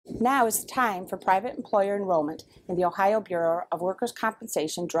Now is the time for private employer enrollment in the Ohio Bureau of Workers'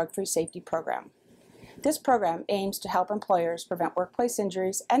 Compensation Drug-Free Safety Program. This program aims to help employers prevent workplace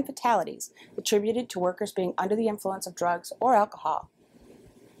injuries and fatalities attributed to workers being under the influence of drugs or alcohol.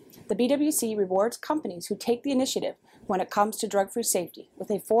 The BWC rewards companies who take the initiative when it comes to drug-free safety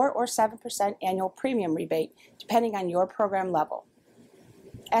with a 4 or 7% annual premium rebate depending on your program level.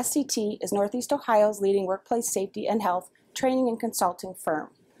 SCT is Northeast Ohio's leading workplace safety and health training and consulting firm.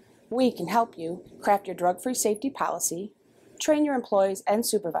 We can help you craft your drug-free safety policy, train your employees and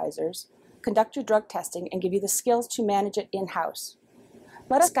supervisors, conduct your drug testing, and give you the skills to manage it in-house.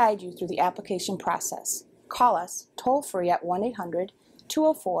 Let us guide you through the application process. Call us toll-free at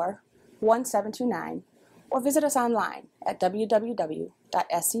 1-800-204-1729 or visit us online at www.sct.us.com.